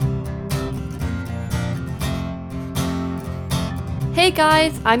Hey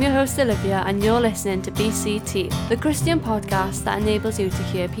guys, I'm your host Olivia and you're listening to BCT, the Christian podcast that enables you to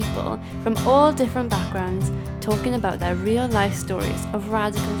hear people from all different backgrounds talking about their real life stories of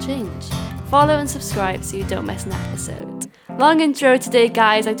radical change. Follow and subscribe so you don't miss an episode. Long intro today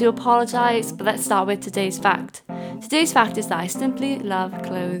guys, I do apologise, but let's start with today's fact. Today's fact is that I simply love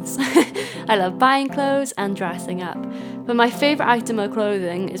clothes. I love buying clothes and dressing up. But my favourite item of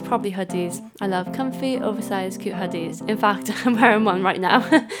clothing is probably hoodies. I love comfy, oversized, cute hoodies. In fact, I'm wearing one right now.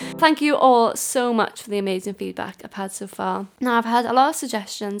 Thank you all so much for the amazing feedback I've had so far. Now, I've had a lot of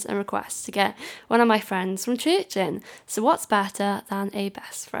suggestions and requests to get one of my friends from church in. So what's better than a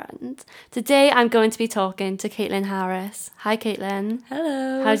best friend? Today, I'm going to be talking to Caitlyn Harris. Hi, Caitlyn.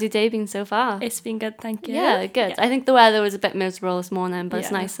 Hello. How's your day been so far? It's been good, thank you. Yeah, good. Yeah. I think the weather was a bit miserable this morning, but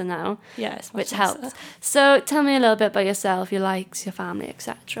it's nicer now. Yeah, it's which much helps. nicer. So tell me a little bit about yourself, your likes, your family,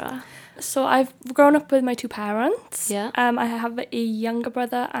 etc. So I've grown up with my two parents. Yeah. I have a younger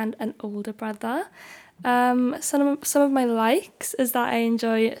brother and an older brother. Some of my likes is that I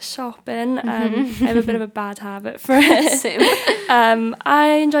enjoy shopping. I have a bit of a bad habit for it. Same.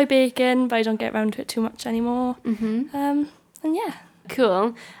 I enjoy baking, but I don't get around to it too much anymore. And yeah.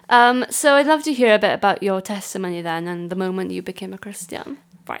 Cool. So I'd love to hear a bit about your testimony then and the moment you became a Christian.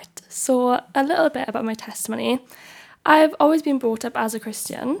 Right, so a little bit about my testimony. I've always been brought up as a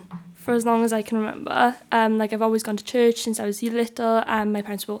Christian for as long as I can remember. I've always gone to church since I was little, and my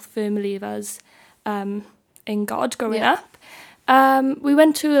parents were both firm believers in God growing up. We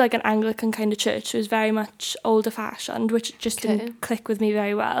went to like an Anglican kind of church. It was very much older fashioned, which just didn't click with me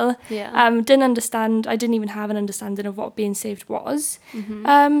very well. Didn't understand. I didn't even have an understanding of what being saved was.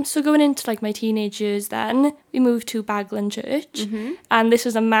 So going into like my teenage years, then we moved to Baglan Church, and this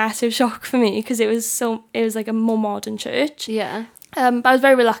was a massive shock for me because it was like a more modern church. Yeah. But I was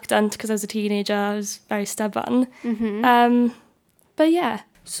very reluctant because I was a teenager. I was very stubborn. But yeah.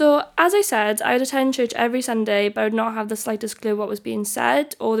 So, as I said, I would attend church every Sunday, but I would not have the slightest clue what was being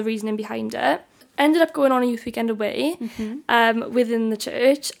said or the reasoning behind it. Ended up going on a youth weekend away within the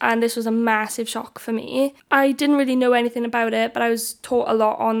church, and this was a massive shock for me. I didn't really know anything about it, but I was taught a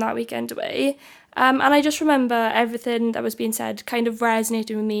lot on that weekend away. And I just remember everything that was being said kind of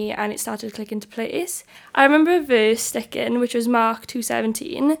resonating with me, and it started to click into place. I remember a verse sticking, which was Mark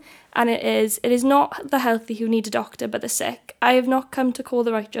 2:17, and it is not the healthy who need a doctor, but the sick. I have not come to call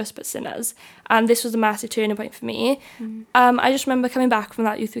the righteous, but sinners. And this was a massive turning point for me. I just remember coming back from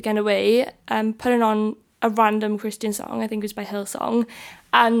that youth weekend away, putting on a random Christian song, I think it was by Hillsong,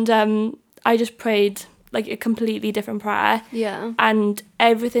 and I just prayed like a completely different prayer. Yeah. And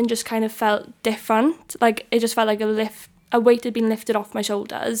everything just kind of felt different. Like it just felt like a weight had been lifted off my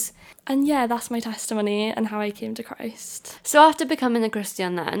shoulders. And yeah, that's my testimony and how I came to Christ. So after becoming a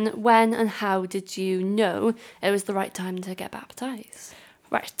Christian then, when and how did you know it was the right time to get baptised?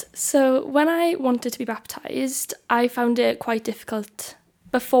 Right, so when I wanted to be baptised, I found it quite difficult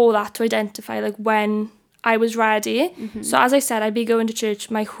before that to identify like when I was ready. So as I said, I'd been going to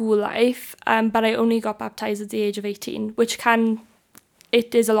church my whole life, but I only got baptised at the age of 18, which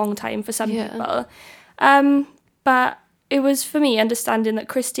it is a long time for some people. But it was for me understanding that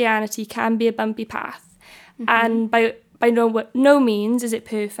Christianity can be a bumpy path, and by no means is it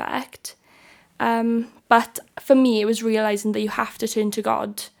perfect. But for me, it was realising that you have to turn to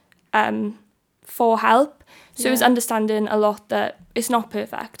God for help. So it was understanding a lot that it's not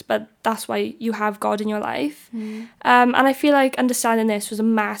perfect, but that's why you have God in your life. And I feel like understanding this was a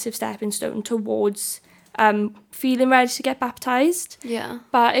massive stepping stone towards feeling ready to get baptised. Yeah.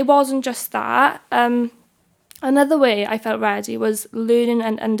 But it wasn't just that. Another way I felt ready was learning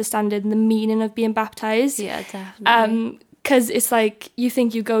and understanding the meaning of being baptised. Yeah, definitely. Because it's like you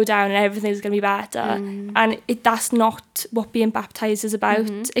think you go down and everything's going to be better, and that's not what being baptised is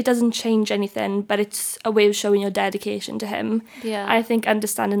about. It doesn't change anything, but it's a way of showing your dedication to Him. Yeah. I think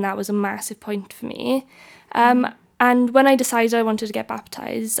understanding that was a massive point for me. And when I decided I wanted to get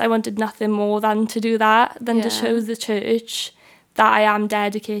baptised, I wanted nothing more than to do that, than to show the church that I am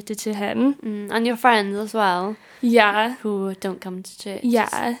dedicated to Him. And your friends as well. Yeah. Who don't come to church.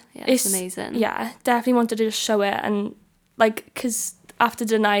 Yeah. It's amazing. Yeah, definitely wanted to just show it, and like, because after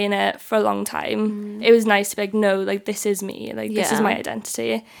denying it for a long time, it was nice to be like, no, like, this is me, like, this is my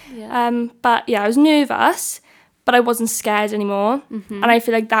identity. But yeah, I was nervous, but I wasn't scared anymore. And I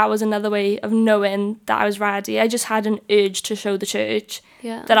feel like that was another way of knowing that I was ready. I just had an urge to show the church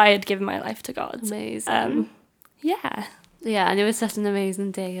that I had given my life to God. Amazing. Yeah, and it was such an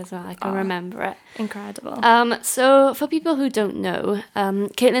amazing day as well. I can remember it. Incredible. So for people who don't know,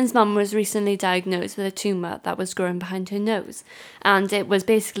 Caitlyn's mum was recently diagnosed with a tumour that was growing behind her nose, and it was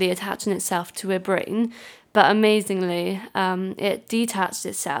basically attaching itself to her brain. But amazingly, it detached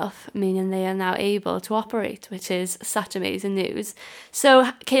itself, meaning they are now able to operate, which is such amazing news.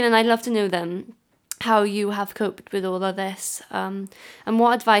 So, Caitlyn, I'd love to know then how you have coped with all of this, and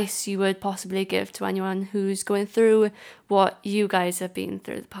what advice you would possibly give to anyone who's going through what you guys have been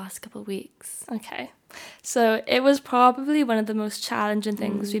through the past couple of weeks. Okay. So it was probably one of the most challenging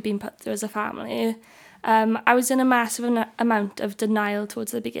things we've been put through as a family. I was in a massive amount of denial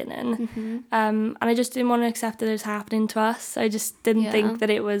towards the beginning, and I just didn't want to accept that it was happening to us. I just didn't think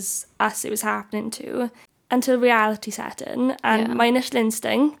that it was us it was happening to, until reality set in. And my initial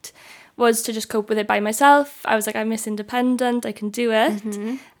instinct was to just cope with it by myself. I was like, I'm Miss Independent, I can do it.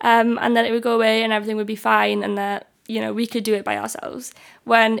 And then it would go away and everything would be fine, and that, we could do it by ourselves.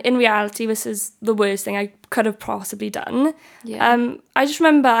 When in reality, this is the worst thing I could have possibly done. I just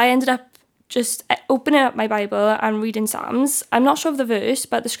remember I ended up just opening up my Bible and reading Psalms. I'm not sure of the verse,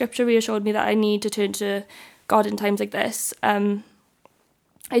 but the scripture reassured me that I need to turn to God in times like this.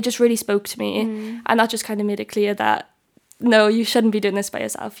 It just really spoke to me, and that just kind of made it clear that no, you shouldn't be doing this by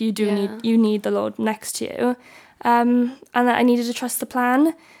yourself. You need the Lord next to you, and that I needed to trust the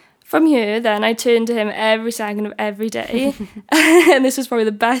plan. From here, then, I turned to him every second of every day, and this was probably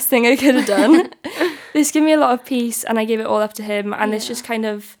the best thing I could have done. This gave me a lot of peace, and I gave it all up to him, and this just kind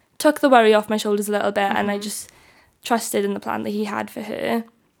of took the worry off my shoulders a little bit, and I just trusted in the plan that he had for her.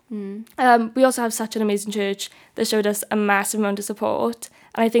 We also have such an amazing church that showed us a massive amount of support,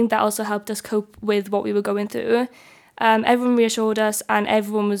 and I think that also helped us cope with what we were going through. Everyone reassured us, and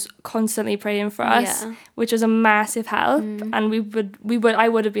everyone was constantly praying for us, which was a massive help. And I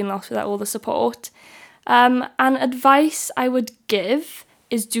would have been lost without all the support. And advice I would give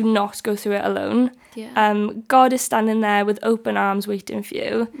is do not go through it alone. God is standing there with open arms waiting for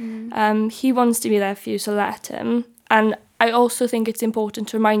you. He wants to be there for you, so let him. And I also think it's important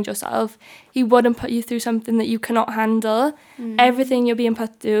to remind yourself he wouldn't put you through something that you cannot handle. Everything you're being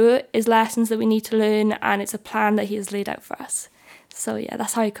put through is lessons that we need to learn, and it's a plan that he has laid out for us. So yeah,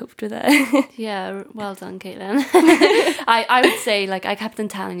 that's how I coped with it. Yeah, well done, Caitlyn. I would say, like, I kept on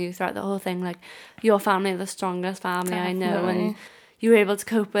telling you throughout the whole thing, like, your family are the strongest family I know, and you were able to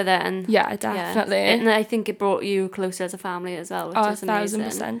cope with it. And yeah, definitely. And I think it brought you closer as a family as well, which is amazing.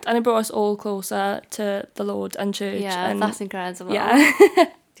 1,000%. And it brought us all closer to the Lord and church. Yeah, and that's incredible. Yeah.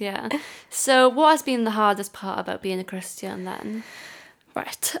 Yeah. So what has been the hardest part about being a Christian then?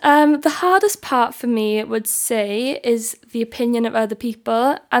 Right. The hardest part for me, I would say, is the opinion of other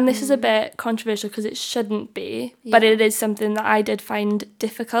people. And this is a bit controversial because it shouldn't be, but it is something that I did find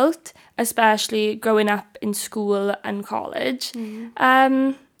difficult, especially growing up in school and college.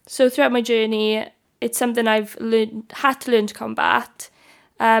 So throughout my journey, it's something I've had to learn to combat.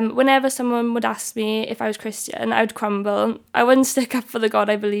 Whenever someone would ask me if I was Christian, I would crumble. I wouldn't stick up for the God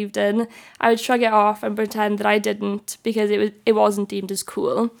I believed in. I would shrug it off and pretend that I didn't because it wasn't deemed as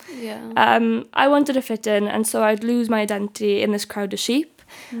cool. I wanted to fit in, and so I'd lose my identity in this crowd of sheep.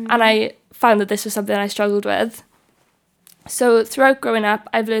 And I found that this was something I struggled with. So throughout growing up,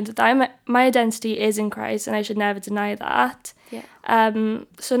 I've learned that my identity is in Christ, and I should never deny that.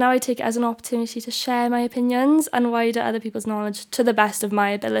 So now I take it as an opportunity to share my opinions and widen other people's knowledge to the best of my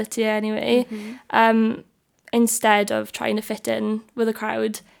ability anyway, instead of trying to fit in with a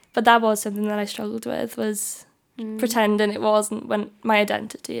crowd. But that was something that I struggled with, was pretending it wasn't when my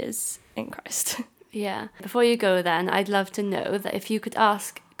identity is in Christ. Yeah. Before you go then, I'd love to know that if you could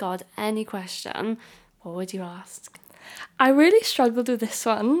ask God any question, what would you ask? I really struggled with this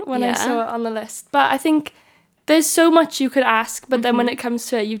one when I saw it on the list, but I think there's so much you could ask, but then when it comes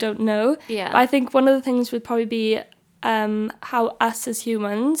to it, you don't know. But I think one of the things would probably be how us as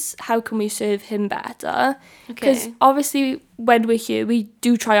humans, how can we serve him better? Because obviously when we're here, we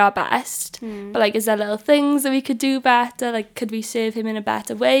do try our best, but like, is there little things that we could do better? Like, could we serve him in a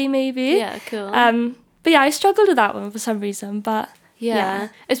better way maybe? Yeah, cool. But yeah, I struggled with that one for some reason, but yeah.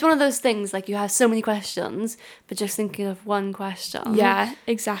 It's one of those things, like, you have so many questions, but just thinking of one question. Yeah,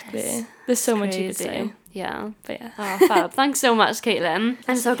 exactly. There's so much you could say. Yeah. But yeah. Oh, fab. Thanks so much, Caitlyn.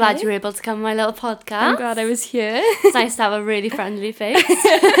 I'm so glad you were able to come on my little podcast. I'm glad I was here. It's nice to have a really friendly face.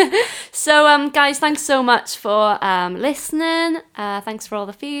 So, guys, thanks so much for listening. Thanks for all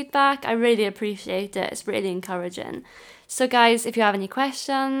the feedback. I really appreciate it. It's really encouraging. So guys, if you have any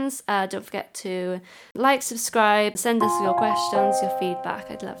questions, don't forget to like, subscribe, send us your questions, your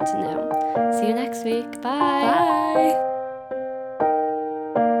feedback. I'd love to know. See you next week. Bye. Bye.